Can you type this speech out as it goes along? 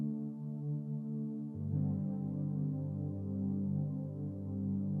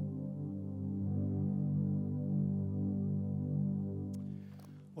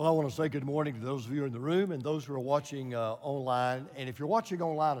Well, I want to say good morning to those of you in the room and those who are watching online. And if you're watching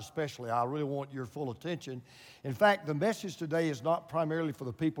online especially, I really want your full attention. In fact, the message today is not primarily for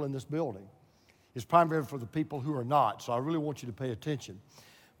the people in this building. It's primarily for the people who are not. So I really want you to pay attention.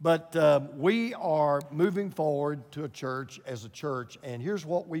 But we are moving forward to a church as a church. And here's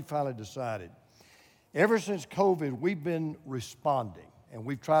what we finally decided. Ever since COVID, we've been responding. And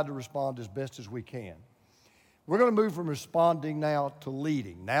we've tried to respond as best as we can. We're going to move from responding now to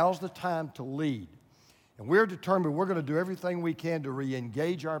leading. Now's the time to lead. And we're determined we're going to do everything we can to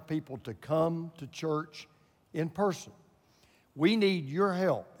re-engage our people to come to church in person. We need your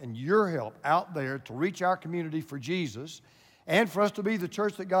help and your help out there to reach our community for Jesus and for us to be the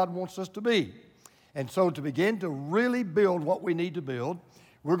church that God wants us to be. And so to begin to really build what we need to build,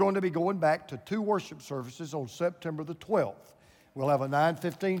 we're going to be going back to 2 worship services on September the 12th. We'll have a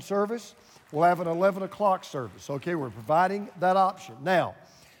 9:15 service. We'll have an 11 o'clock service. Okay, we're providing that option. Now,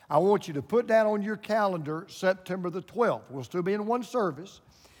 I want you to put down on your calendar September the 12th. We'll still be in one service,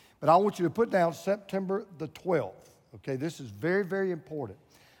 but I want you to put down September the 12th. Okay, this is very, very important.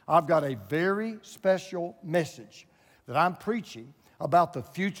 I've got a very special message that I'm preaching about the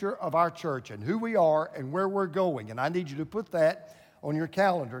future of our church and who we are and where we're going. And I need you to put that on your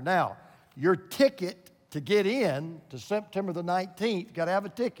calendar. Now, your ticket to get in to September the 19th, got to have a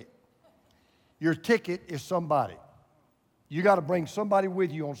ticket. Your ticket is somebody. You got to bring somebody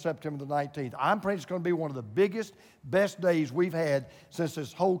with you on September the 19th. I'm praying it's going to be one of the biggest, best days we've had since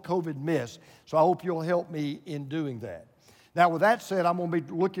this whole COVID mess. So I hope you'll help me in doing that. Now, with that said, I'm going to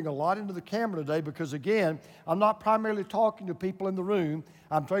be looking a lot into the camera today because, again, I'm not primarily talking to people in the room.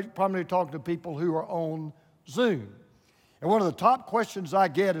 I'm primarily talking to people who are on Zoom. And one of the top questions I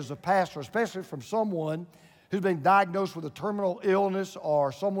get as a pastor, especially from someone who's been diagnosed with a terminal illness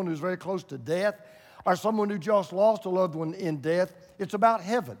or someone who's very close to death or someone who just lost a loved one in death, it's about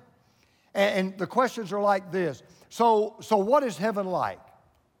heaven. And the questions are like this. So what is heaven like?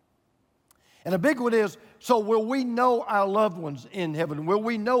 And a big one is, so will we know our loved ones in heaven? Will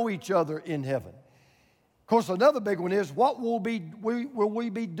we know each other in heaven? Of course, another big one is, what will we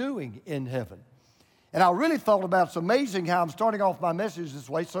be doing in heaven? And I really thought about, it's amazing how I'm starting off my message this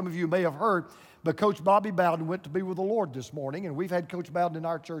way. Some of you may have heard, but Coach Bobby Bowden went to be with the Lord this morning, and we've had Coach Bowden in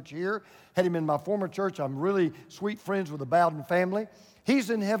our church here, had him in my former church. I'm really sweet friends with the Bowden family. He's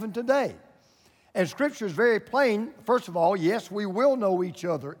in heaven today. And Scripture is very plain. First of all, yes, we will know each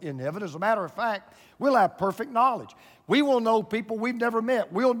other in heaven. As a matter of fact, we'll have perfect knowledge. We will know people we've never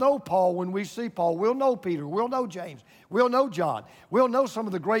met. We'll know Paul when we see Paul. We'll know Peter. We'll know James. We'll know John. We'll know some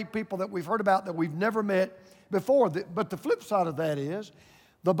of the great people that we've heard about that we've never met before. But the flip side of that is,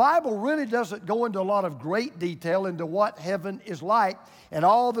 the Bible really doesn't go into a lot of great detail into what heaven is like and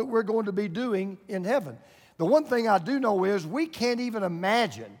all that we're going to be doing in heaven. The one thing I do know is we can't even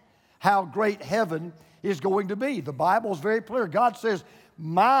imagine how great heaven is going to be. The Bible is very clear. God says,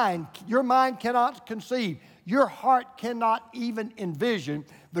 your mind cannot conceive. Your heart cannot even envision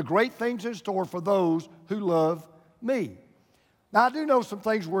the great things in store for those who love me. Now, I do know some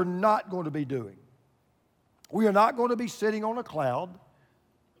things we're not going to be doing. We are not going to be sitting on a cloud,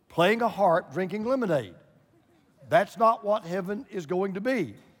 playing a harp, drinking lemonade. That's not what heaven is going to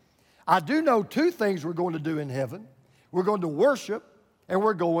be. I do know 2 things we're going to do in heaven. We're going to worship and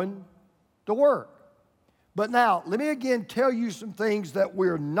we're going to work. But now, let me again tell you some things that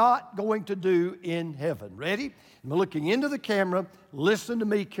we're not going to do in heaven. Ready? I'm looking into the camera. Listen to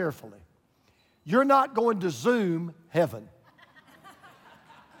me carefully. You're not going to Zoom heaven.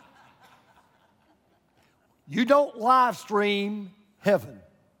 You don't live stream heaven.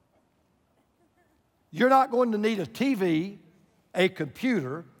 You're not going to need a TV, a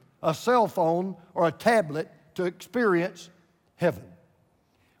computer, a cell phone, or a tablet to experience heaven.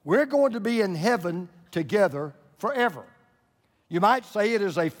 We're going to be in heaven together forever. You might say it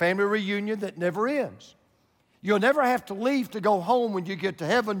is a family reunion that never ends. You'll never have to leave to go home when you get to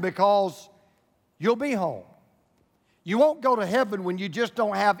heaven because you'll be home. You won't go to heaven when you just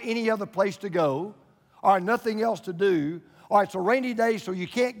don't have any other place to go or nothing else to do, or it's a rainy day so you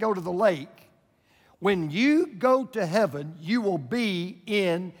can't go to the lake. When you go to heaven, you will be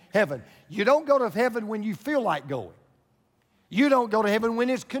in heaven. You don't go to heaven when you feel like going. You don't go to heaven when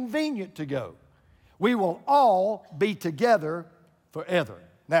it's convenient to go. We will all be together forever.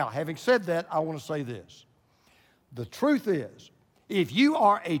 Now, having said that, I want to say this. The truth is, if you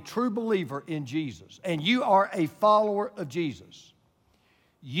are a true believer in Jesus and you are a follower of Jesus,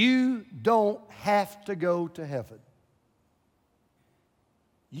 you don't have to go to heaven.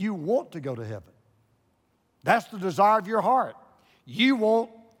 You want to go to heaven. That's the desire of your heart. You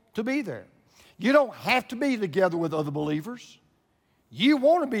want to be there. You don't have to be together with other believers. You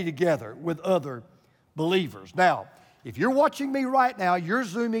want to be together with other believers. Now, if you're watching me right now, you're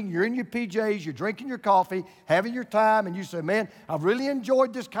Zooming, you're in your PJs, you're drinking your coffee, having your time, and you say, man, I've really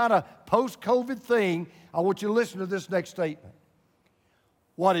enjoyed this kind of post-COVID thing, I want you to listen to this next statement.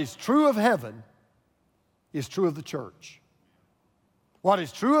 What is true of heaven is true of the church. What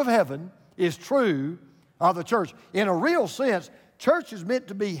is true of heaven is true of the church. In a real sense, church is meant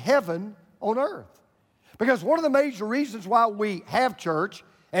to be heaven on earth. Because one of the major reasons why we have church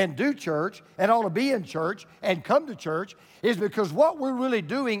and do church and ought to be in church and come to church is because what we're really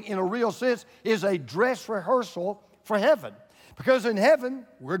doing in a real sense is a dress rehearsal for heaven. Because in heaven,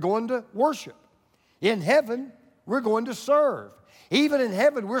 we're going to worship. In heaven, we're going to serve. Even in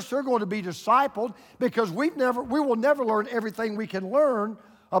heaven, we're still going to be discipled because we will never learn everything we can learn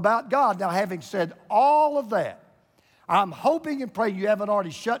about God. Now, having said all of that, I'm hoping and praying you haven't already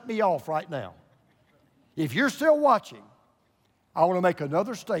shut me off right now. If you're still watching, I want to make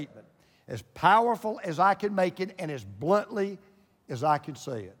another statement, as powerful as I can make it and as bluntly as I can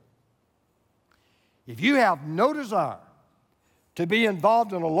say it. If you have no desire to be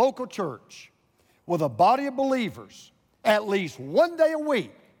involved in a local church with a body of believers at least one day a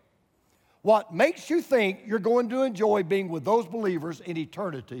week, what makes you think you're going to enjoy being with those believers in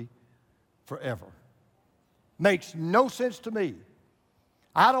eternity forever? Makes no sense to me.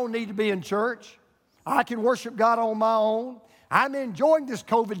 I don't need to be in church. I can worship God on my own. I'm enjoying this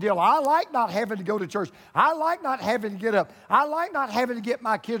COVID deal. I like not having to go to church. I like not having to get up. I like not having to get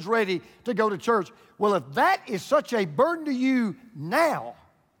my kids ready to go to church. Well, if that is such a burden to you now,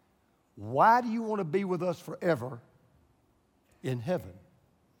 why do you want to be with us forever in heaven?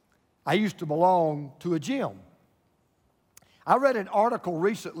 I used to belong to a gym. I read an article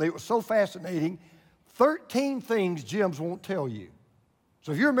recently. It was so fascinating. 13 things gyms won't tell you.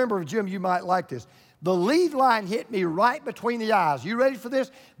 So if you're a member of a gym, you might like this. The lead line hit me right between the eyes. You ready for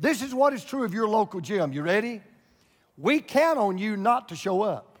this? This is what is true of your local gym. You ready? We count on you not to show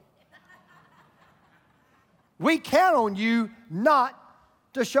up. We count on you not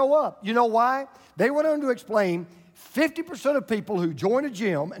to show up. You know why? They went on to explain 50% of people who join a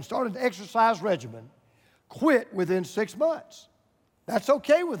gym and start an exercise regimen quit within 6 months. That's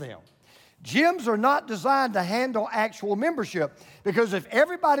okay with them. Gyms are not designed to handle actual membership because if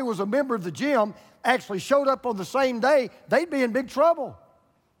everybody was a member of the gym, actually showed up on the same day, they'd be in big trouble.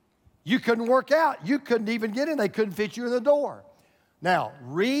 You couldn't work out. You couldn't even get in. They couldn't fit you in the door. Now,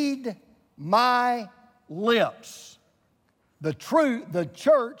 read my lips. The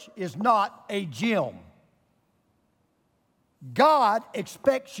church is not a gym. God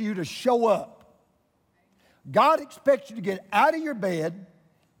expects you to show up. God expects you to get out of your bed,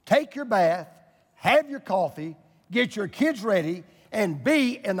 take your bath, have your coffee, get your kids ready, and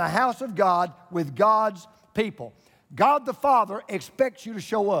be in the house of God with God's people. God the Father expects you to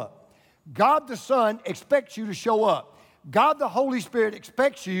show up. God the Son expects you to show up. God the Holy Spirit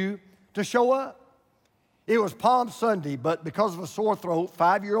expects you to show up. It was Palm Sunday, but because of a sore throat,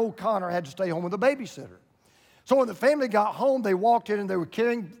 5-year-old Connor had to stay home with a babysitter. So when the family got home, they walked in and they were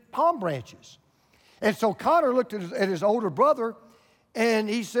carrying palm branches. And so Connor looked at his older brother and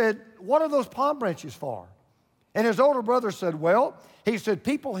he said, "What are those palm branches for?" And his older brother said, "Well," he said,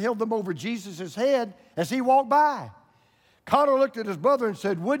 "people held them over Jesus' head as he walked by." Connor looked at his brother and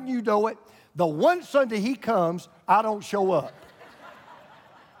said, "Wouldn't you know it? The one Sunday he comes, I don't show up."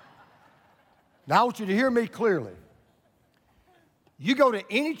 Now I want you to hear me clearly. You go to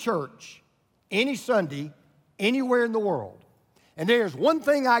any church, any Sunday, anywhere in the world, and there's one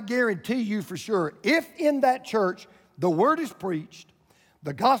thing I guarantee you for sure. If in that church the word is preached,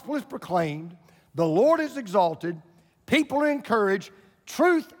 the gospel is proclaimed, the Lord is exalted, people are encouraged,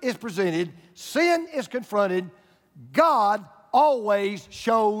 truth is presented, sin is confronted, God always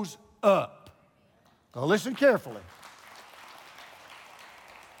shows up. Now listen carefully.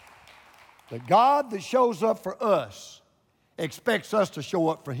 The God that shows up for us expects us to show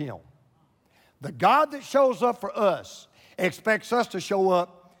up for Him. The God that shows up for us expects us to show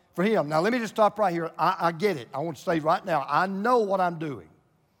up for Him. Now let me just stop right here. I get it. I want to say right now, I know what I'm doing.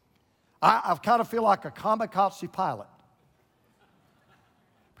 I kind of feel like a kamikaze pilot.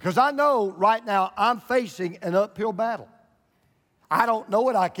 Because I know right now I'm facing an uphill battle. I don't know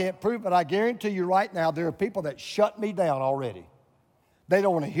it, I can't prove it, but I guarantee you right now there are people that shut me down already. They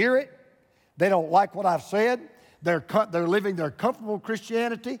don't want to hear it. They don't like what I've said. They're living their comfortable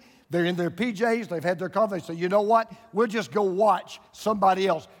Christianity. They're in their PJs. They've had their coffee. They say, "You know what? We'll just go watch somebody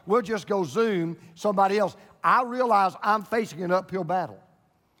else. We'll just go Zoom somebody else." I realize I'm facing an uphill battle.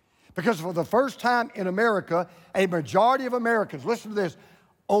 Because for the first time in America, a majority of Americans, listen to this,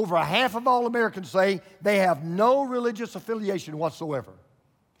 Over half of all Americans say they have no religious affiliation whatsoever.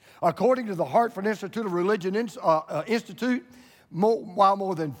 According to the Hartford Institute of Religion Institute, while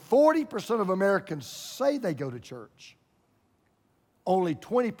more than 40% of Americans say they go to church, only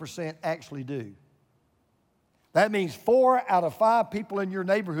 20% actually do. That means 4 out of 5 people in your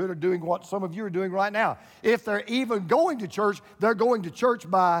neighborhood are doing what some of you are doing right now. If they're even going to church, they're going to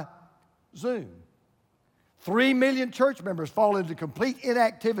church by Zoom. 3 million church members fall into complete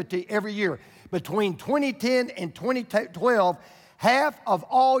inactivity every year. Between 2010 and 2012, half of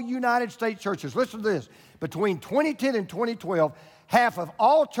all United States churches, listen to this, between 2010 and 2012, half of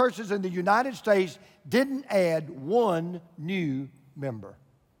all churches in the United States didn't add one new member.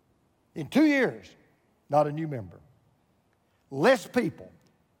 In 2 years, not a new member. Less people,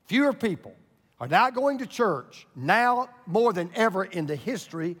 fewer people are now going to church now more than ever in the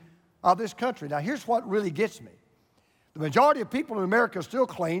history of this country. Now, here's what really gets me. The majority of people in America still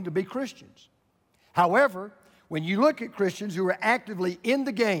claim to be Christians. However, when you look at Christians who are actively in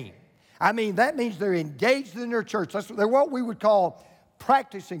the game, I mean, that means they're engaged in their church. They're what we would call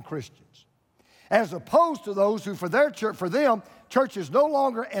practicing Christians. As opposed to those who, for them, church is no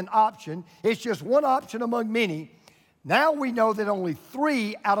longer an option. It's just one option among many. Now we know that only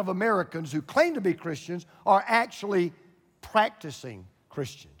 3 out of Americans who claim to be Christians are actually practicing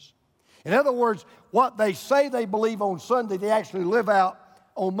Christians. In other words, what they say they believe on Sunday, they actually live out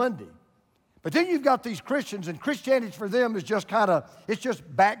on Monday. But then you've got these Christians, and Christianity for them is just it's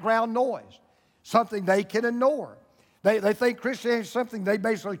just background noise, something they can ignore. They think Christianity is something they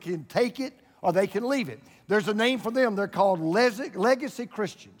basically can take it or they can leave it. There's a name for them. They're called legacy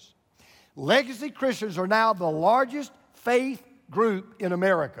Christians. Legacy Christians are now the largest faith group in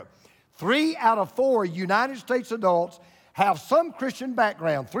America. 3 out of 4 United States adults have some Christian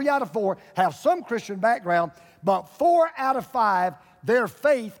background. 3 out of 4 have some Christian background, but 4 out of 5, their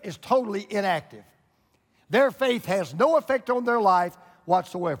faith is totally inactive. Their faith has no effect on their life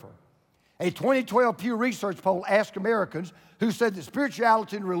whatsoever. A 2012 Pew Research poll asked Americans who said that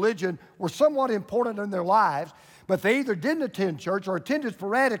spirituality and religion were somewhat important in their lives, but they either didn't attend church or attended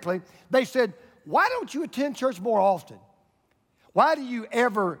sporadically. They said, why don't you attend church more often? Why do you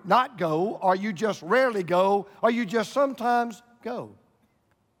ever not go, or you just rarely go, or you just sometimes go?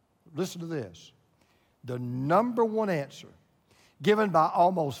 Listen to this. The number one answer given by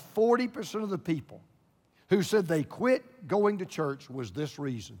almost 40% of the people who said they quit going to church was this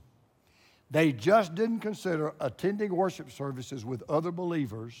reason. They just didn't consider attending worship services with other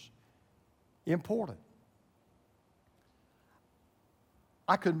believers important.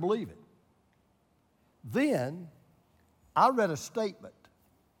 I couldn't believe it. Then I read a statement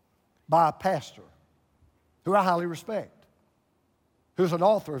by a pastor who I highly respect, who's an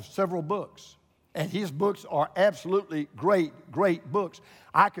author of several books. And his books are absolutely great, great books.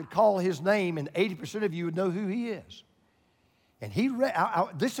 I could call his name and 80% of you would know who he is. And he read,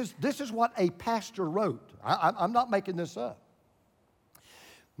 this is what a pastor wrote. I'm not making this up.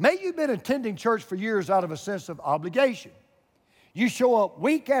 Maybe you've been attending church for years out of a sense of obligation. You show up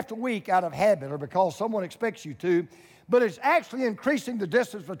week after week out of habit or because someone expects you to, but it's actually increasing the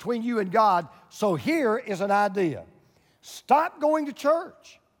distance between you and God. So here is an idea. Stop going to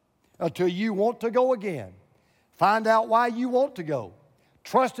church until you want to go again. Find out why you want to go.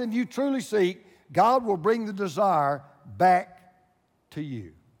 Trust Him you truly seek. God will bring the desire back to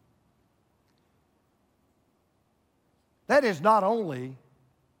you. That is not only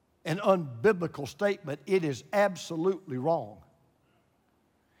an unbiblical statement, it is absolutely wrong.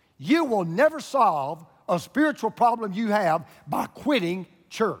 You will never solve a spiritual problem you have by quitting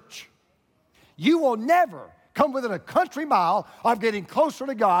church. You will never come within a country mile of getting closer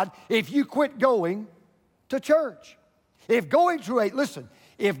to God if you quit going to church. If going to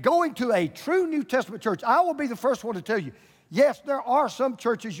a true New Testament church, I will be the first one to tell you, yes, there are some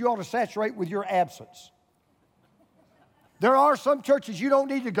churches you ought to saturate with your absence. There are some churches you don't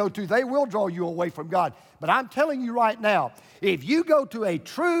need to go to. They will draw you away from God. But I'm telling you right now, if you go to a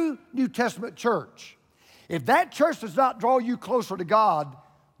true New Testament church, if that church does not draw you closer to God,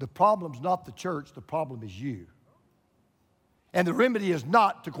 the problem's not the church, the problem is you. And the remedy is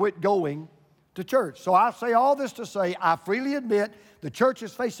not to quit going to church. So I say all this to say, I freely admit the church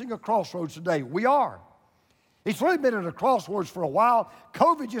is facing a crossroads today. We are. It's really been at a crossroads for a while.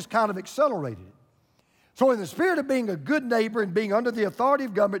 COVID just kind of accelerated it. So in the spirit of being a good neighbor and being under the authority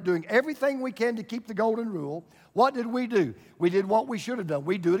of government, doing everything we can to keep the golden rule, what did we do? We did what we should have done.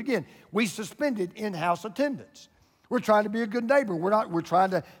 We do it again. We suspended in-house attendance. We're trying to be a good neighbor. We're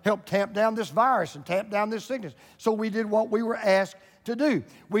trying to help tamp down this virus and tamp down this sickness. So we did what we were asked to do.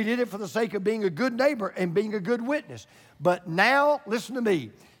 We did it for the sake of being a good neighbor and being a good witness. But now, listen to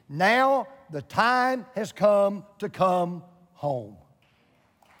me, now the time has come to come home.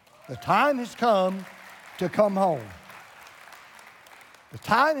 The time has come to come home. The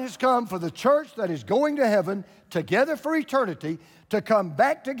time has come for the church that is going to heaven together for eternity to come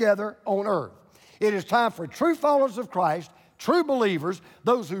back together on earth. It is time for true followers of Christ, true believers,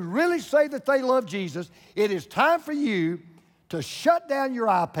 those who really say that they love Jesus. It is time for you to shut down your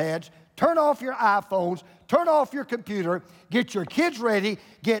iPads, turn off your iPhones, turn off your computer, get your kids ready,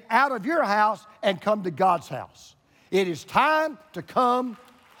 get out of your house, and come to God's house. It is time to come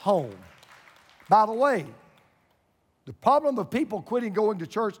home. By the way, the problem of people quitting going to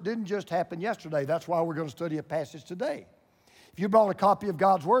church didn't just happen yesterday. That's why we're going to study a passage today. If you brought a copy of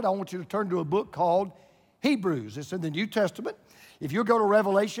God's Word, I want you to turn to a book called Hebrews. It's in the New Testament. If you go to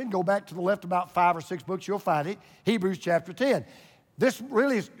Revelation, go back to the left about 5 or 6 books, you'll find it. Hebrews chapter 10. This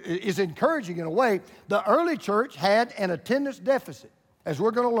really is encouraging in a way. The early church had an attendance deficit, as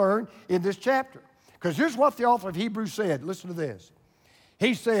we're going to learn in this chapter. Because here's what the author of Hebrews said. Listen to this.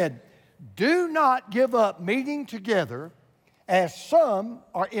 He said, do not give up meeting together as some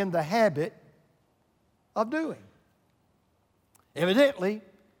are in the habit of doing. Evidently,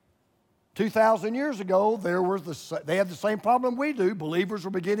 2,000 years ago, they had the same problem we do. Believers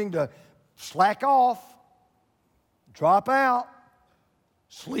were beginning to slack off, drop out,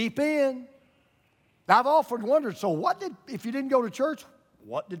 sleep in. Now, I've often wondered, so if you didn't go to church,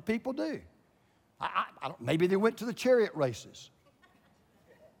 what did people do? Maybe they went to the chariot races.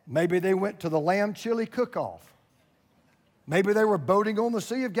 Maybe they went to the lamb chili cook-off. Maybe they were boating on the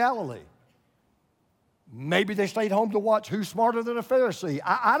Sea of Galilee. Maybe they stayed home to watch Who's Smarter Than a Pharisee.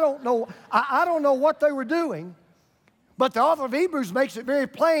 I don't know. I don't know what they were doing, but the author of Hebrews makes it very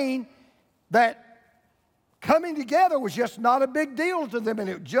plain that coming together was just not a big deal to them, and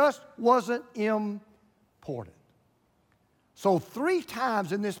it just wasn't important. So 3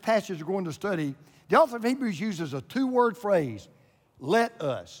 times in this passage we're going to study, the author of Hebrews uses a 2-word phrase, let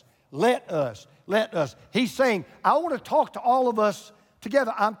us, let us, let us. He's saying, I want to talk to all of us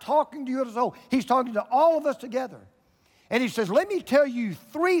together. I'm talking to you as a whole. He's talking to all of us together. And he says, let me tell you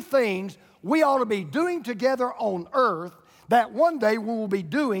 3 things we ought to be doing together on earth that one day we will be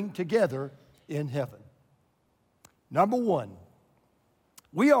doing together in heaven. Number 1,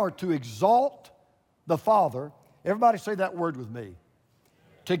 we are to exalt the Father. Everybody say that word with me.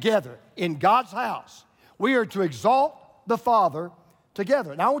 Together in God's house. We are to exalt the Father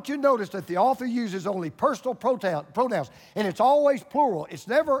together. Now, I want you to notice that the author uses only personal pronouns, and it's always plural. It's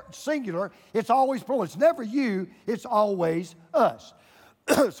never singular. It's always plural. It's never you. It's always us.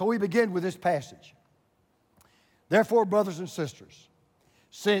 So we begin with this passage. Therefore, brothers and sisters,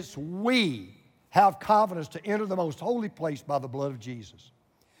 since we have confidence to enter the most holy place by the blood of Jesus,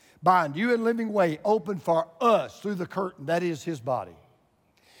 by a new and living way opened for us through the curtain, that is His body.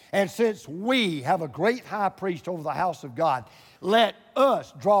 And since we have a great high priest over the house of God, let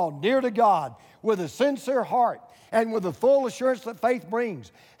us draw near to God with a sincere heart and with the full assurance that faith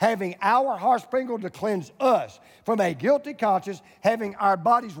brings, having our hearts sprinkled to cleanse us from a guilty conscience, having our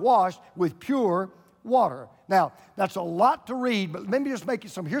bodies washed with pure water. Now, that's a lot to read, but let me just make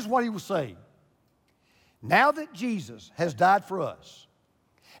it some. Here's what he was saying. Now that Jesus has died for us,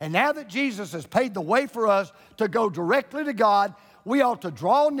 and now that Jesus has paid the way for us to go directly to God, we ought to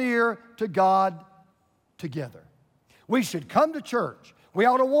draw near to God together. We should come to church. We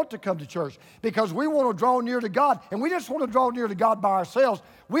ought to want to come to church because we want to draw near to God. And we just want to draw near to God by ourselves.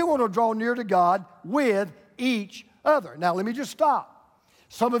 We want to draw near to God with each other. Now, let me just stop.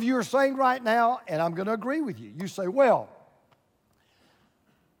 Some of you are saying right now, and I'm going to agree with you. You say, well,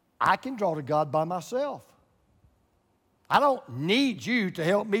 I can draw to God by myself. I don't need you to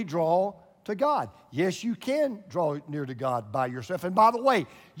help me draw to God. Yes, you can draw near to God by yourself. And by the way,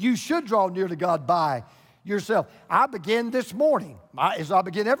 you should draw near to God by yourself. I begin this morning, as I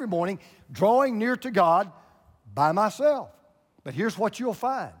begin every morning, drawing near to God by myself. But here's what you'll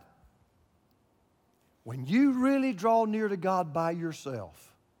find. When you really draw near to God by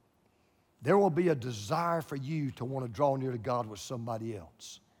yourself, there will be a desire for you to want to draw near to God with somebody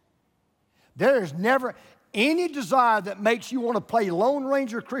else. There is never any desire that makes you want to play Lone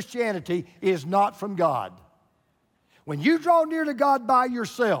Ranger Christianity is not from God. When you draw near to God by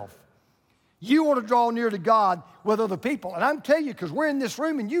yourself, you want to draw near to God with other people. And I'm telling you, because we're in this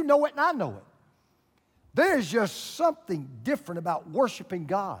room and you know it and I know it. There's just something different about worshiping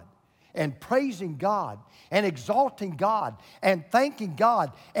God and praising God and exalting God and thanking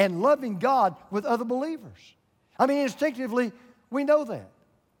God and loving God with other believers. I mean, instinctively, we know that.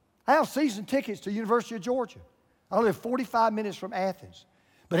 I have season tickets to the University of Georgia. I live 45 minutes from Athens.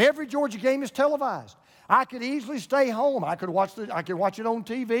 But every Georgia game is televised. I could easily stay home. I could watch it on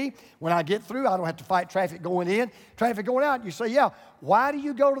TV. When I get through, I don't have to fight traffic going in, traffic going out. You say, yeah, why do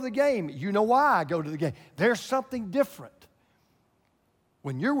you go to the game? You know why I go to the game. There's something different.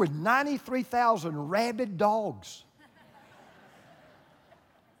 When you're with 93,000 rabid dogs,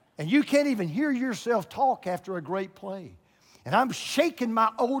 and you can't even hear yourself talk after a great play. And I'm shaking my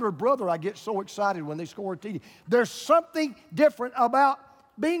older brother. I get so excited when they score a TD. There's something different about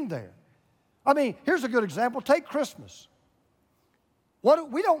being there. I mean, here's a good example. Take Christmas.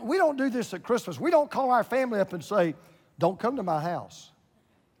 We don't do this at Christmas. We don't call our family up and say, don't come to my house.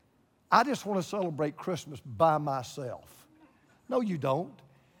 I just want to celebrate Christmas by myself. No, you don't.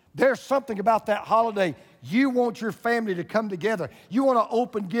 There's something about that holiday. You want your family to come together. You want to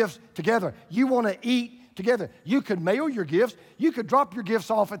open gifts together. You want to eat together. You could mail your gifts. You could drop your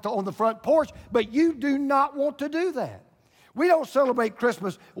gifts off on the front porch, but you do not want to do that. We don't celebrate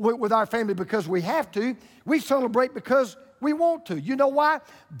Christmas with our family because we have to. We celebrate because we want to. You know why?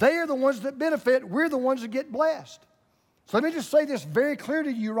 They are the ones that benefit. We're the ones that get blessed. So let me just say this very clear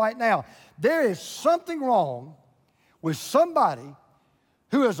to you right now. There is something wrong with somebody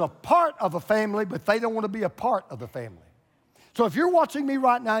who is a part of a family, but they don't want to be a part of the family. So if you're watching me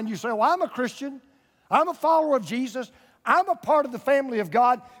right now and you say, well, I'm a Christian, I'm a follower of Jesus, I'm a part of the family of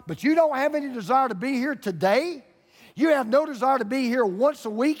God, but you don't have any desire to be here today, you have no desire to be here once a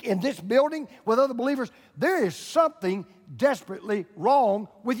week in this building with other believers, there is something desperately wrong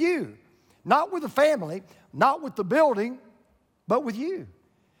with you. Not with the family, not with the building, but with you.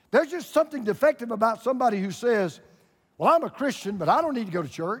 There's just something defective about somebody who says, well, I'm a Christian, but I don't need to go to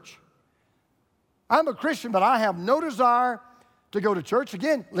church. I'm a Christian, but I have no desire to go to church.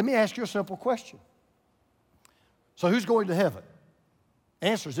 Again, let me ask you a simple question. So who's going to heaven?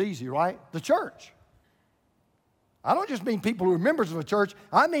 Answer's easy, right? The church. I don't just mean people who are members of a church.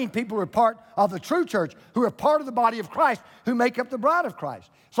 I mean people who are part of the true church, who are part of the body of Christ, who make up the bride of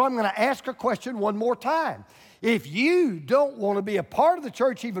Christ. So I'm going to ask a question one more time. If you don't want to be a part of the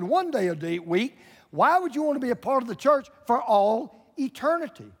church even one day a week, why would you want to be a part of the church for all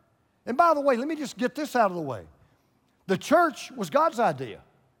eternity? And by the way, let me just get this out of the way. The church was God's idea.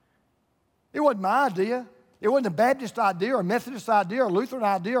 It wasn't my idea. It wasn't a Baptist idea or a Methodist idea or a Lutheran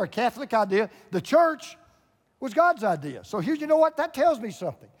idea or a Catholic idea. The church was God's idea. So here's, you know what? That tells me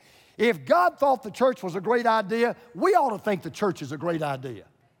something. If God thought the church was a great idea, we ought to think the church is a great idea.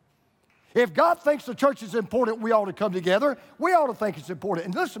 If God thinks the church is important, we ought to come together. We ought to think it's important.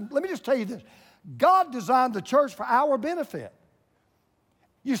 And listen, let me just tell you this. God designed the church for our benefit.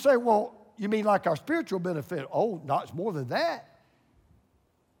 You say, well, you mean like our spiritual benefit? Oh, no, it's more than that.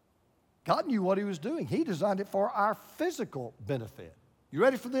 God knew what he was doing. He designed it for our physical benefit. You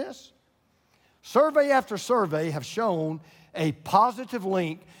ready for this? Survey after survey have shown a positive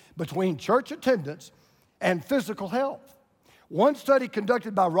link between church attendance and physical health. One study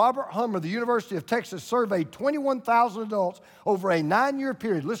conducted by Robert Hummer, the University of Texas, surveyed 21,000 adults over a 9-year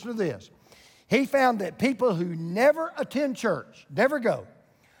period. Listen to this. He found that people who never attend church, never go,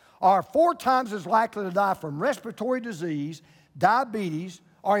 are 4 times as likely to die from respiratory disease, diabetes,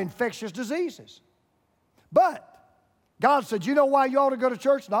 or infectious diseases. But God said, you know why you ought to go to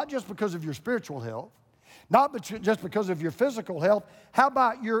church? Not just because of your spiritual health, not just because of your physical health. How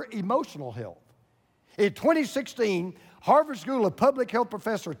about your emotional health? In 2016, Harvard School of Public Health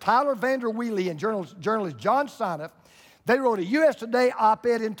professor Tyler Vander Weely and journalist John Sineff, they wrote a U.S. Today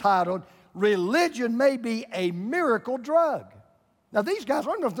op-ed entitled, Religion May Be a Miracle Drug. Now these guys,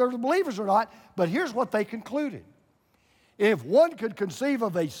 I don't know if they're believers or not, but here's what they concluded. If one could conceive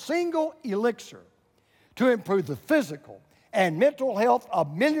of a single elixir to improve the physical and mental health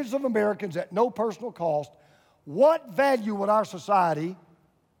of millions of Americans at no personal cost, what value would our society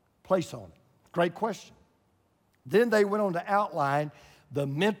place on it? Great question. Then they went on to outline the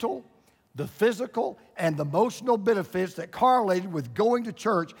mental, the physical, and the emotional benefits that correlated with going to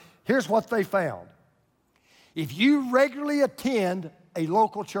church. Here's what they found. If you regularly attend a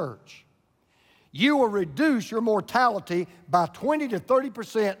local church, you will reduce your mortality by 20 to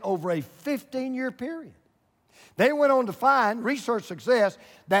 30% over a 15-year period. They went on to find, research success,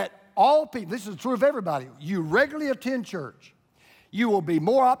 that all people, this is true of everybody, you regularly attend church, you will be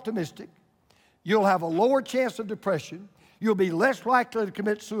more optimistic, you'll have a lower chance of depression, you'll be less likely to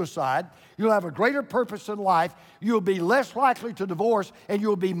commit suicide, you'll have a greater purpose in life, you'll be less likely to divorce, and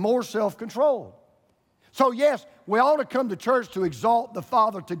you'll be more self-controlled. So yes, we ought to come to church to exalt the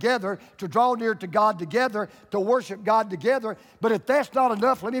Father together, to draw near to God together, to worship God together. But if that's not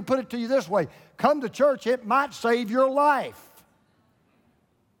enough, let me put it to you this way. Come to church, it might save your life.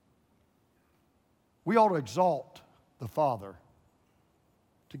 we ought to exalt the Father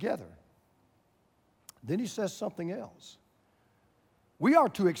together. Then he says something else. We are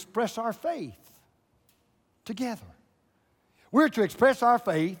to express our faith together. We're to express our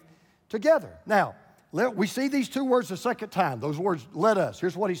faith together. Now, we see these two words the second time. Those words, let us.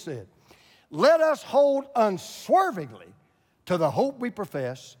 Here's what he said. Let us hold unswervingly to the hope we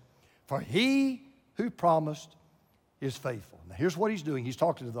profess, for he who promised is faithful. Now, here's what he's doing. He's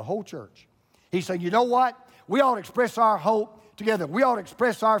talking to the whole church. He's saying, you know what? We ought to express our hope together. We ought to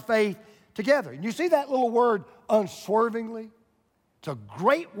express our faith together. And you see that little word, unswervingly? It's a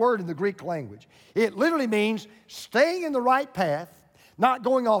great word in the Greek language. It literally means staying in the right path, not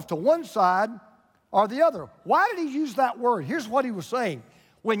going off to one side or the other. Why did he use that word? Here's what he was saying.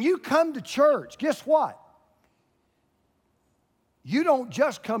 When you come to church, guess what? You don't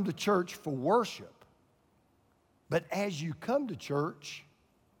just come to church for worship, but as you come to church,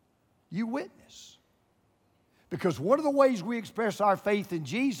 you witness. Because one of the ways we express our faith in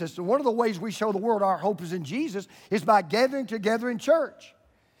Jesus, and one of the ways we show the world our hope is in Jesus, is by gathering together in church.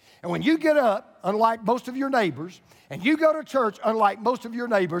 And when you get up, unlike most of your neighbors, and you go to church, unlike most of your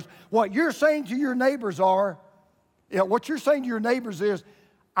neighbors, what you're saying to your neighbors is,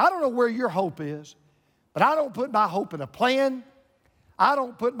 I don't know where your hope is, but I don't put my hope in a plan. I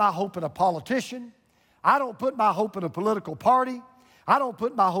don't put my hope in a politician. I don't put my hope in a political party. I don't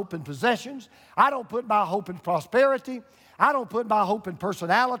put my hope in possessions. I don't put my hope in prosperity. I don't put my hope in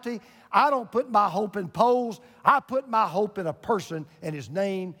personality. I don't put my hope in polls. I put my hope in a person, and his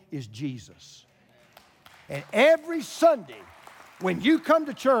name is Jesus. And every Sunday, when you come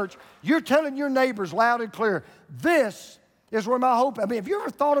to church, you're telling your neighbors loud and clear, this is where my hope. I mean, have you ever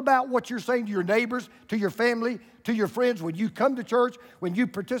thought about what you're saying to your neighbors, to your family, to your friends when you come to church, when you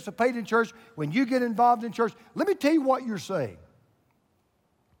participate in church, when you get involved in church? Let me tell you what you're saying.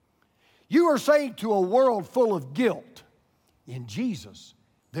 You are saying to a world full of guilt, in Jesus,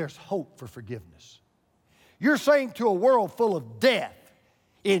 there's hope for forgiveness. You're saying to a world full of death,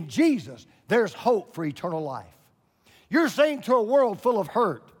 in Jesus, there's hope for eternal life. You're saying to a world full of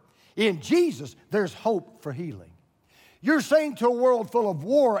hurt, in Jesus, there's hope for healing. You're saying to a world full of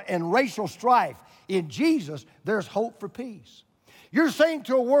war and racial strife, in Jesus, there's hope for peace. You're saying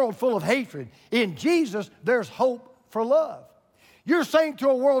to a world full of hatred, in Jesus, there's hope for love. You're saying to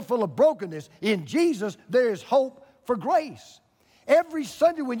a world full of brokenness, in Jesus, there is hope for grace. Every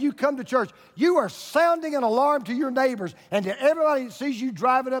Sunday when you come to church, you are sounding an alarm to your neighbors and to everybody that sees you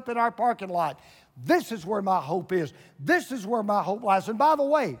driving up in our parking lot. This is where my hope is. This is where my hope lies. And by the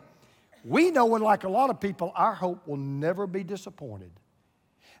way, we know, and like a lot of people, our hope will never be disappointed.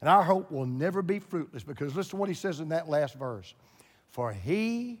 And our hope will never be fruitless, because listen to what he says in that last verse. For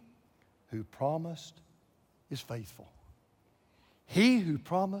he who promised is faithful. He who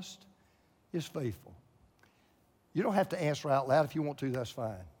promised is faithful. You don't have to answer out loud. If you want to, that's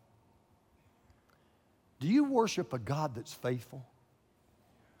fine. Do you worship a God that's faithful?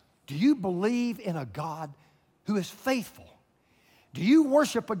 Do you believe in a God who is faithful? Do you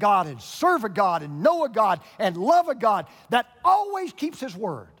worship a God and serve a God and know a God and love a God that always keeps his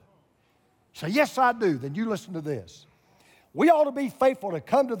word? Say, yes, I do. Then you listen to this. We ought to be faithful to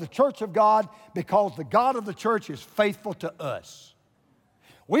come to the church of God because the God of the church is faithful to us.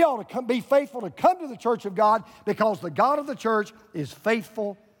 We ought to be faithful to come to the church of God because the God of the church is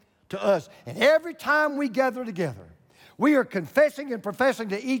faithful to us. And every time we gather together, we are confessing and professing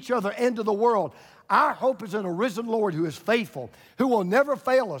to each other and to the world, our hope is in a risen Lord who is faithful, who will never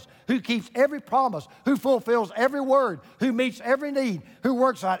fail us, who keeps every promise, who fulfills every word, who meets every need, who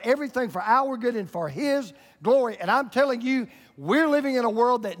works out everything for our good and for his glory. And I'm telling you, we're living in a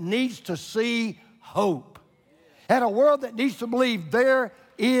world that needs to see hope, and a world that needs to believe there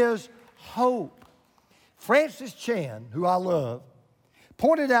is hope. Francis Chan, who I love,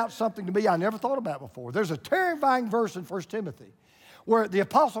 pointed out something to me I never thought about before. There's a terrifying verse in 1 Timothy where the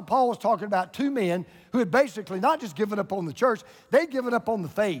Apostle Paul was talking about two men who had basically not just given up on the church, they'd given up on the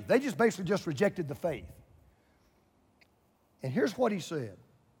faith. They just basically just rejected the faith. And here's what he said.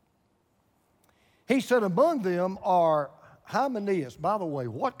 He said, among them are Hymenaeus. By the way,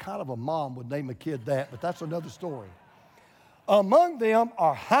 what kind of a mom would name a kid that? But that's another story. Among them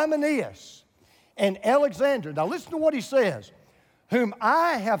are Hymenaeus and Alexander. Now listen to what he says. Whom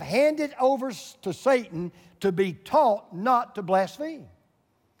I have handed over to Satan to be taught not to blaspheme.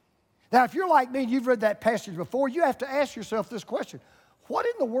 Now, if you're like me and you've read that passage before, you have to ask yourself this question. What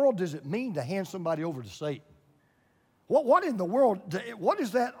in the world does it mean to hand somebody over to Satan? What in the world, what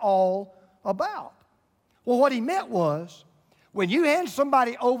is that all about? Well, what he meant was, when you hand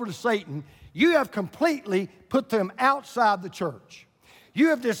somebody over to Satan, you have completely put them outside the church. You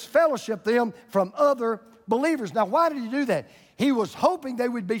have disfellowshipped them from other believers. Now, why did he do that? He was hoping they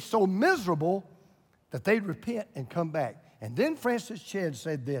would be so miserable that they'd repent and come back. And then Francis Chan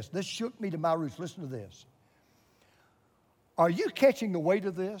said this. This shook me to my roots. Listen to this. Are you catching the weight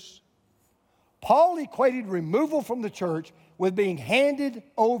of this? Paul equated removal from the church with being handed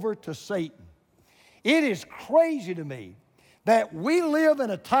over to Satan. It is crazy to me that we live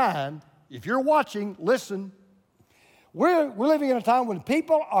in a time, if you're watching, listen, we're living in a time when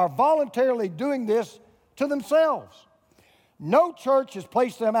people are voluntarily doing this to themselves. No church has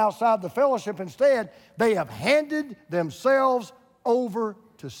placed them outside the fellowship. Instead, they have handed themselves over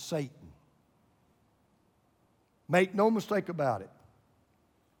to Satan. Make no mistake about it.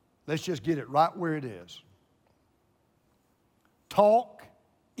 Let's just get it right where it is. Talk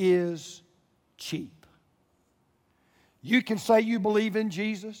is cheap. You can say you believe in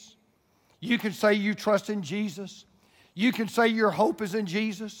Jesus. You can say you trust in Jesus. You can say your hope is in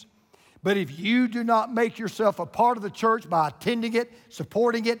Jesus. But if you do not make yourself a part of the church by attending it,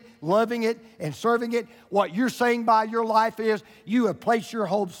 supporting it, loving it, and serving it, what you're saying by your life is you have placed your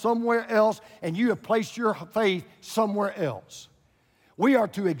hope somewhere else and you have placed your faith somewhere else. We are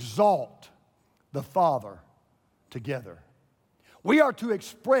to exalt the Father together. We are to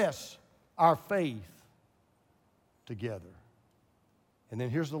express our faith together. And then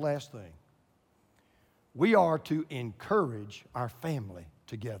here's the last thing. We are to encourage our family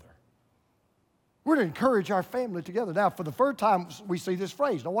together. We're to encourage our family together. Now, for the third time, we see this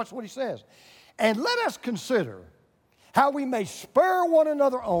phrase. Now, watch what he says. And let us consider how we may spur one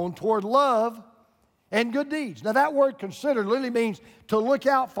another on toward love and good deeds. Now, that word consider literally means to look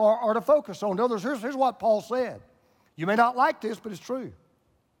out for or to focus on. In other words, here's what Paul said. You may not like this, but it's true.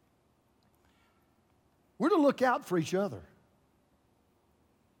 We're to look out for each other.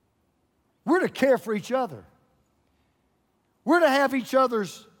 We're to care for each other. We're to have each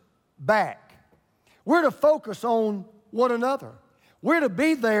other's back. We're to focus on one another. We're to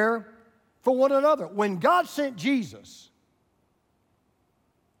be there for one another. When God sent Jesus,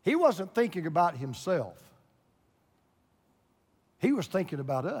 He wasn't thinking about Himself. He was thinking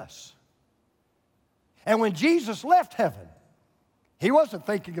about us. And when Jesus left heaven, He wasn't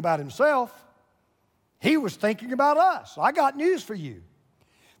thinking about Himself. He was thinking about us. I got news for you.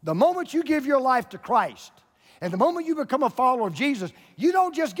 The moment you give your life to Christ, and the moment you become a follower of Jesus, you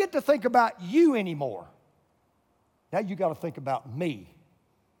don't just get to think about you anymore. Now you got to think about me.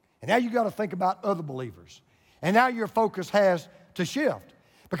 And now you got to think about other believers. And now your focus has to shift.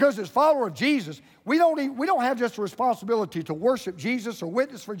 Because as follower of Jesus, we don't have just a responsibility to worship Jesus or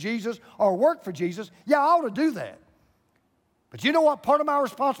witness for Jesus or work for Jesus. Yeah, I ought to do that. But you know what part of my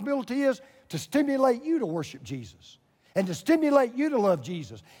responsibility is? To stimulate you to worship Jesus. And to stimulate you to love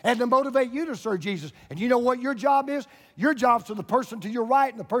Jesus. And to motivate you to serve Jesus. And you know what your job is? Your job's to the person to your right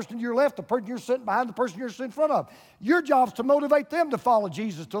and the person to your left, the person you're sitting behind, the person you're sitting in front of. Your job's to motivate them to follow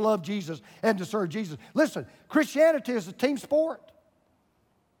Jesus, to love Jesus, and to serve Jesus. Listen, Christianity is a team sport.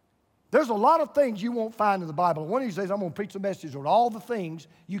 There's a lot of things you won't find in the Bible. One of these days I'm going to preach a message on all the things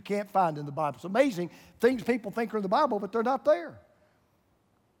you can't find in the Bible. It's amazing things people think are in the Bible, but they're not there.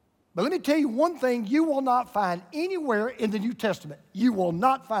 But let me tell you one thing you will not find anywhere in the New Testament. You will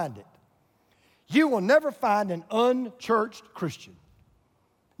not find it. You will never find an unchurched Christian.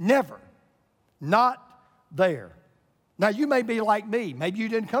 Never. Not there. Now, you may be like me. Maybe you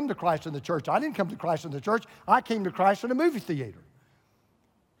didn't come to Christ in the church. I didn't come to Christ in the church. I came to Christ in a movie theater.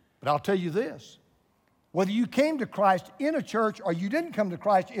 But I'll tell you this. Whether you came to Christ in a church or you didn't come to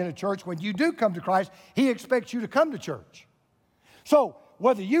Christ in a church, when you do come to Christ, He expects you to come to church. So,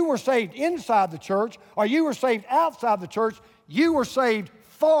 whether you were saved inside the church or you were saved outside the church, you were saved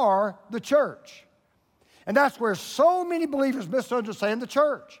for the church. And that's where so many believers misunderstand the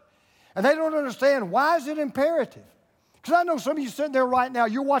church. And they don't understand, why is it imperative? Because I know some of you sitting there right now,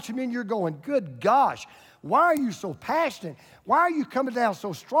 you're watching me and you're going, good gosh, why are you so passionate? Why are you coming down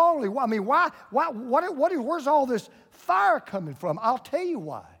so strongly? I mean, where's all this fire coming from? I'll tell you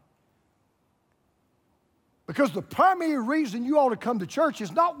why. Because the primary reason you ought to come to church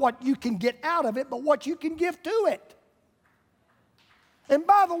is not what you can get out of it, but what you can give to it. And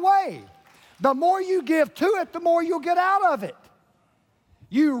by the way, the more you give to it, the more you'll get out of it.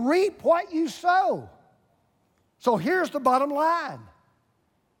 You reap what you sow. So here's the bottom line.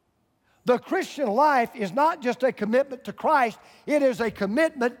 The Christian life is not just a commitment to Christ, it is a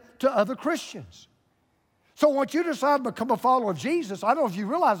commitment to other Christians. So once you decide to become a follower of Jesus, I don't know if you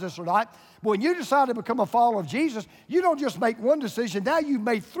realize this or not, but when you decide to become a follower of Jesus, you don't just make one decision, now you've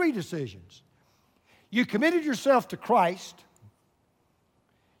made 3 decisions. You committed yourself to Christ,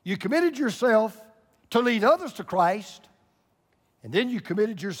 you committed yourself to lead others to Christ, And then you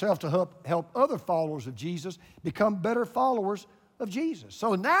committed yourself to help other followers of Jesus become better followers of Jesus.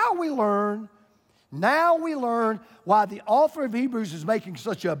 So now we learn why the author of Hebrews is making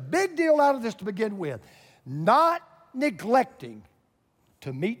such a big deal out of this to begin with. Not neglecting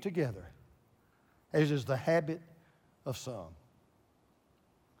to meet together, as is the habit of some.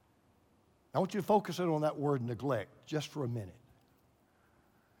 I want you to focus in on that word neglect just for a minute.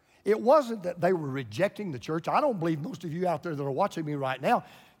 It wasn't that they were rejecting the church. I don't believe most of you out there that are watching me right now,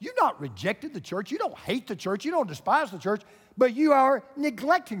 you've not rejected the church. You don't hate the church. You don't despise the church, but you are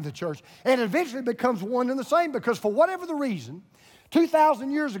neglecting the church. And it eventually becomes one and the same because for whatever the reason,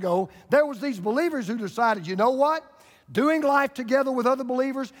 2,000 years ago, there was these believers who decided, you know what? Doing life together with other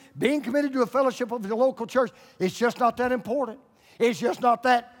believers, being committed to a fellowship of the local church, it's just not that important. It's just not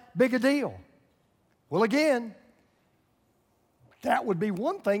that big a deal. Well, again, that would be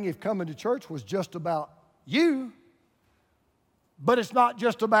one thing if coming to church was just about you, but it's not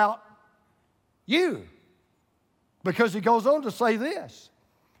just about you. Because he goes on to say this,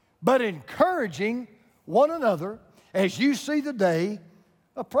 but encouraging one another as you see the day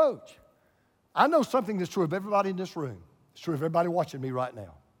approach. I know something that's true of everybody in this room. It's true of everybody watching me right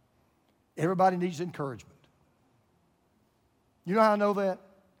now. Everybody needs encouragement. You know how I know that?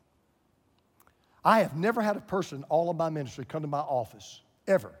 I have never had a person all of my ministry come to my office,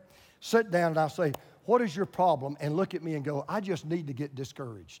 ever, sit down and I say, what is your problem? And look at me and go, I just need to get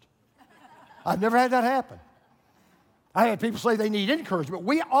discouraged. I've never had that happen. I had people say they need encouragement.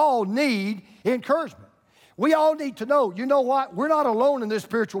 We all need encouragement. We all need to know, you know what? We're not alone in this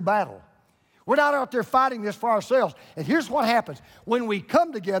spiritual battle. We're not out there fighting this for ourselves. And here's what happens. When we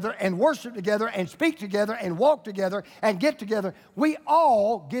come together and worship together and speak together and walk together and get together, we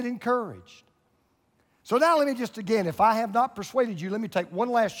all get encouraged. So now let me just again, if I have not persuaded you, let me take one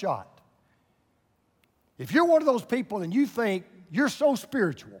last shot. If you're one of those people and you think you're so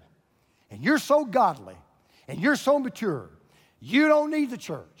spiritual and you're so godly and you're so mature, you don't need the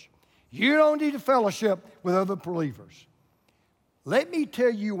church. You don't need a fellowship with other believers. Let me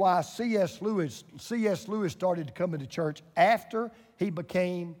tell you why C.S. Lewis started to come into church after he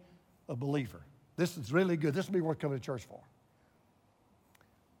became a believer. This is really good. This will be worth coming to church for.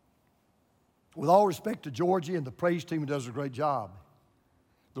 With all respect to Georgie and the praise team who does a great job,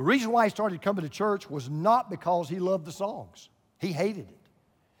 the reason why he started coming to church was not because he loved the songs. He hated it.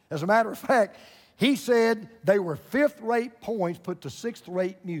 As a matter of fact, he said they were fifth-rate points put to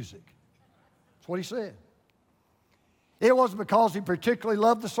sixth-rate music. That's what he said. It wasn't because he particularly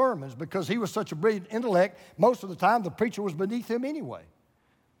loved the sermons, because he was such a brilliant intellect, most of the time the preacher was beneath him anyway.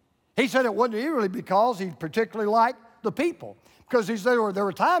 He said it wasn't really because he particularly liked the people. Because he said there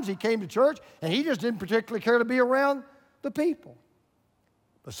were times he came to church and he just didn't particularly care to be around the people.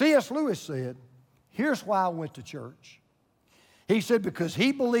 But C.S. Lewis said, here's why I went to church. He said because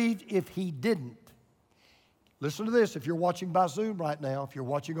he believed if he didn't, listen to this, if you're watching by Zoom right now, if you're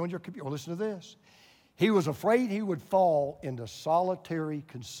watching on your computer, listen to this. He was afraid he would fall into solitary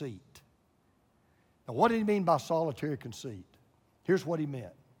conceit. Now, what did he mean by solitary conceit? Here's what he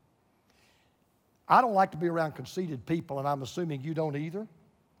meant. I don't like to be around conceited people, and I'm assuming you don't either.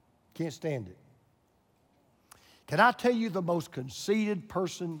 Can't stand it. Can I tell you the most conceited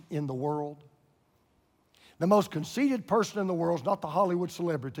person in the world? The most conceited person in the world is not the Hollywood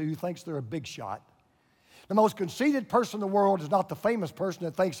celebrity who thinks they're a big shot. The most conceited person in the world is not the famous person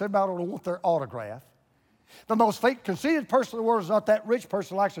that thinks everybody will want their autograph. The most conceited person in the world is not that rich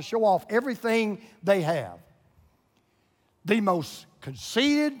person who likes to show off everything they have. The most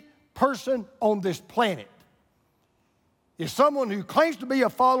conceited person on this planet is someone who claims to be a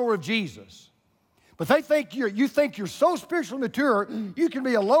follower of Jesus, but they think you think you're so spiritually mature, you can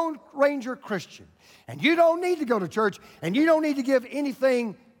be a Lone Ranger Christian, and you don't need to go to church, and you don't need to give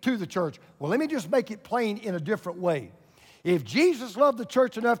anything to the church. Well, let me just make it plain in a different way. If Jesus loved the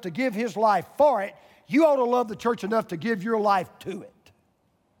church enough to give his life for it, you ought to love the church enough to give your life to it.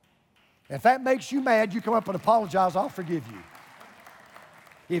 If that makes you mad, you come up and apologize, I'll forgive you.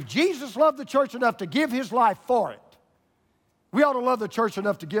 If Jesus loved the church enough to give his life for it, we ought to love the church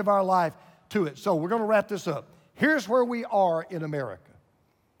enough to give our life to it. So we're going to wrap this up. Here's where we are in America.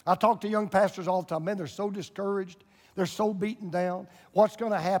 I talk to young pastors all the time. Man, they're so discouraged. They're so beaten down. What's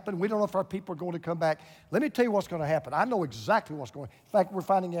going to happen? We don't know if our people are going to come back. Let me tell you what's going to happen. I know exactly what's going to happen. In fact, we're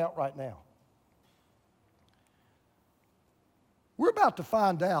finding out right now. We're about to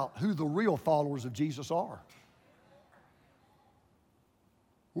find out who the real followers of Jesus are.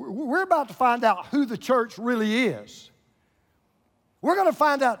 We're about to find out who the church really is. We're going to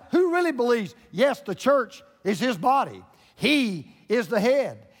find out who really believes, yes, the church is his body. He is the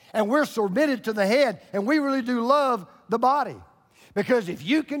head. And we're submitted to the head, and we really do love the body. Because if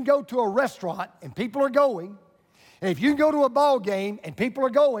you can go to a restaurant and people are going, and if you can go to a ball game and people are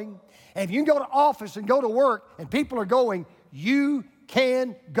going, and if you can go to office and go to work and people are going, you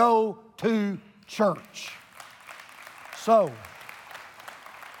can go to church. So,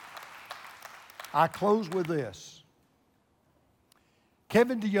 I close with this.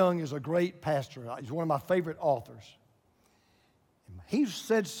 Kevin DeYoung is a great pastor. He's one of my favorite authors. He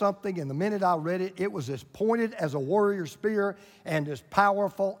said something, and the minute I read it, it was as pointed as a warrior spear and as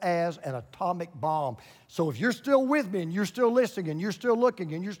powerful as an atomic bomb. So if you're still with me and you're still listening and you're still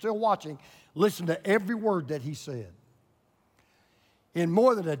looking and you're still watching, listen to every word that he said. In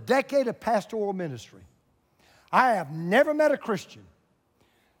more than a decade of pastoral ministry, I have never met a Christian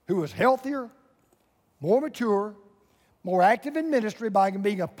who was healthier, more mature, more active in ministry by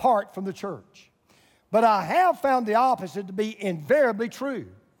being apart from the church. But I have found the opposite to be invariably true.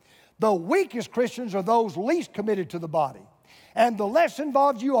 The weakest Christians are those least committed to the body. And the less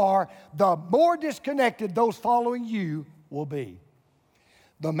involved you are, the more disconnected those following you will be.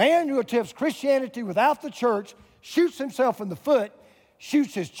 The man who attempts Christianity without the church shoots himself in the foot,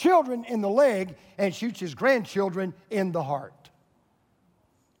 shoots his children in the leg, and shoots his grandchildren in the heart.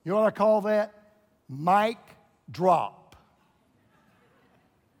 You know what I call that? Mic drop.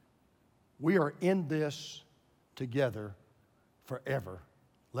 We are in this together forever.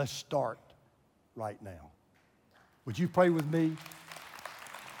 Let's start right now. Would you pray with me?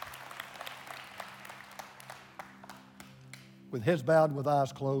 With heads bowed and with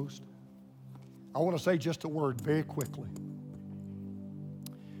eyes closed, I want to say just a word very quickly.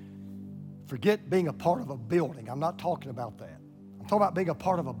 Forget being a part of a building. I'm not talking about that. I'm talking about being a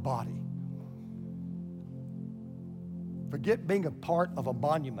part of a body. Forget being a part of a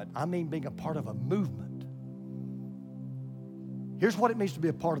monument. I mean being a part of a movement. Here's what it means to be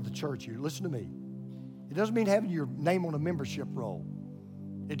a part of the church here. Listen to me. It doesn't mean having your name on a membership roll.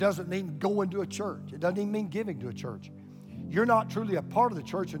 It doesn't mean going to a church. It doesn't even mean giving to a church. You're not truly a part of the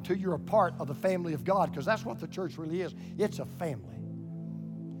church until you're a part of the family of God, because that's what the church really is. It's a family.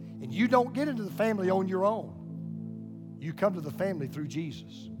 And you don't get into the family on your own. You come to the family through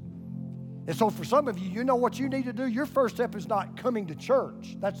Jesus. And so for some of you, you know what you need to do. Your first step is not coming to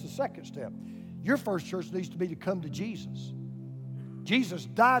church. That's the second step. Your first church needs to be to come to Jesus. Jesus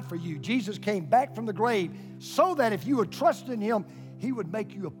died for you. Jesus came back from the grave so that if you would trust in him, he would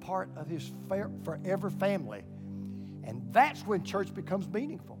make you a part of his forever family. And that's when church becomes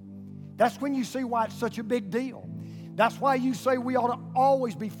meaningful. That's when you see why it's such a big deal. That's why you say we ought to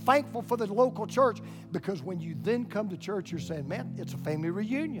always be thankful for the local church, because when you then come to church, you're saying, man, it's a family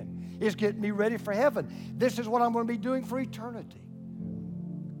reunion. It's getting me ready for heaven. This is what I'm going to be doing for eternity.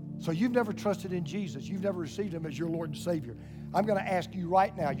 So you've never trusted in Jesus. You've never received him as your Lord and Savior. I'm going to ask you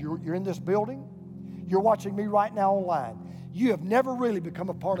right now, you're in this building. You're watching me right now online. You have never really become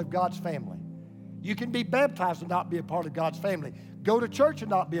a part of God's family. You can be baptized and not be a part of God's family. Go to church and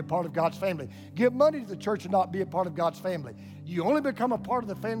not be a part of God's family. Give money to the church and not be a part of God's family. You only become a part of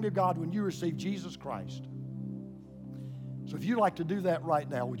the family of God when you receive Jesus Christ. So if you'd like to do that right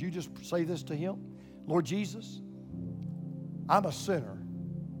now, would you just say this to him? Lord Jesus, I'm a sinner.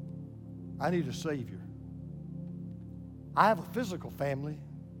 I need a Savior. I have a physical family,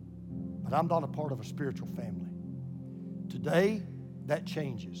 but I'm not a part of a spiritual family. Today, that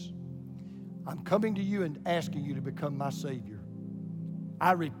changes. I'm coming to you and asking you to become my Savior.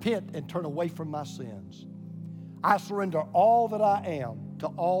 I repent and turn away from my sins. I surrender all that I am to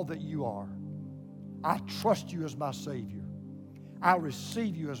all that you are. I trust you as my Savior. I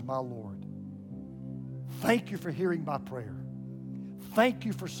receive you as my Lord. Thank you for hearing my prayer. Thank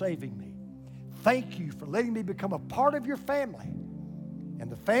you for saving me. Thank you for letting me become a part of your family.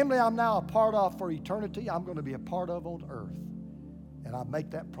 And the family I'm now a part of for eternity, I'm going to be a part of on earth. And I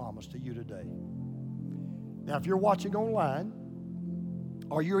make that promise to you today. Now, if you're watching online,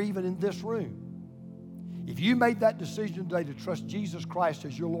 or you're even in this room, if you made that decision today to trust Jesus Christ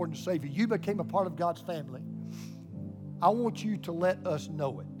as your Lord and Savior, you became a part of God's family, I want you to let us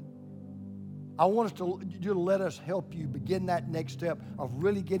know it. I want you to let us help you begin that next step of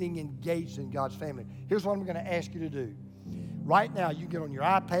really getting engaged in God's family. Here's what I'm going to ask you to do. Right now, you get on your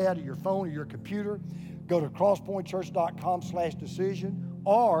iPad or your phone or your computer, go to crosspointchurch.com/decision,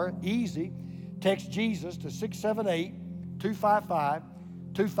 or easy, text Jesus to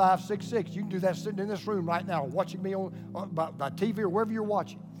 678-255-2566. You can do that sitting in this room right now, watching me on by TV or wherever you're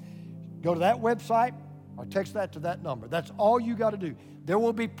watching. Go to that website or text that to that number. That's all you got to do. There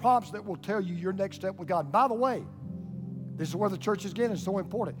will be prompts that will tell you your next step with God. And by the way, this is where the church is getting. It's so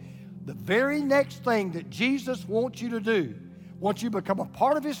important. The very next thing that Jesus wants you to do, once you become a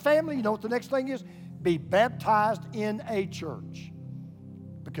part of his family, you know what the next thing is? Be baptized in a church.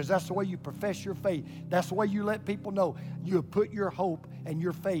 because that's the way you profess your faith. That's the way you let people know you have put your hope and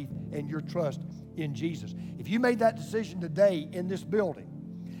your faith and your trust in Jesus. If you made that decision today in this building,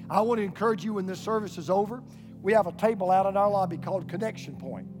 I want to encourage you when this service is over, we have a table out in our lobby called Connection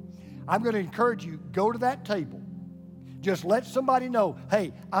Point. I'm going to encourage you, go to that table. Just let somebody know,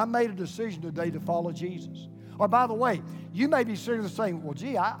 hey, I made a decision today to follow Jesus. Or by the way, you may be sitting there saying, well,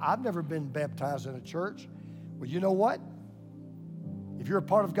 gee, I've never been baptized in a church. Well, you know what? If you're a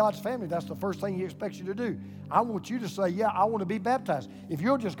part of God's family, that's the first thing He expects you to do. I want you to say, yeah, I want to be baptized. If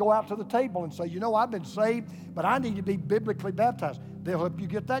you'll just go out to the table and say, you know, I've been saved, but I need to be biblically baptized, they'll help you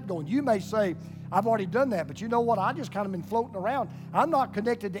get that going. You may say, I've already done that, but you know what? I just kind of been floating around. I'm not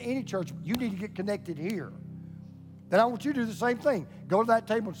connected to any church. You need to get connected here. Then I want you to do the same thing. Go to that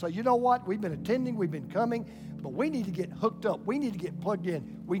table and say, you know what? We've been attending, we've been coming, but we need to get hooked up. We need to get plugged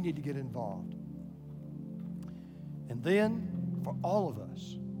in. We need to get involved. And then, for all of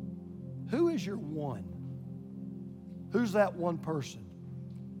us, who is your one? Who's that one person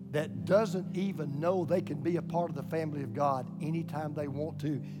that doesn't even know they can be a part of the family of God anytime they want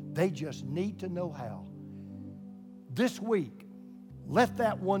to? They just need to know how. This week, let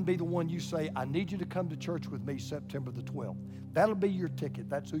that one be the one you say, I need you to come to church with me September the 12th. That'll be your ticket.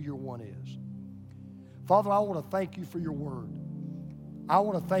 That's who your one is. Father, I want to thank you for your word. I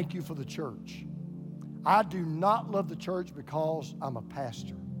want to thank you for the church. I do not love the church because I'm a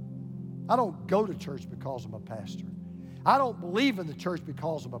pastor. I don't go to church because I'm a pastor. I don't believe in the church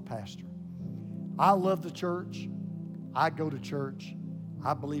because I'm a pastor. I love the church. I go to church.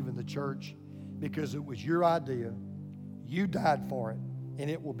 I believe in the church because it was your idea. You died for it, and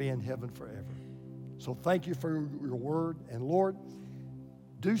it will be in heaven forever. So thank you for your word. And Lord,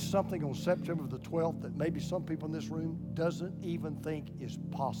 do something on September the 12th that maybe some people in this room doesn't even think is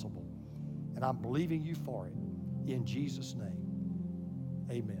possible. And I'm believing you for it. In Jesus' name,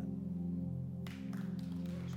 amen.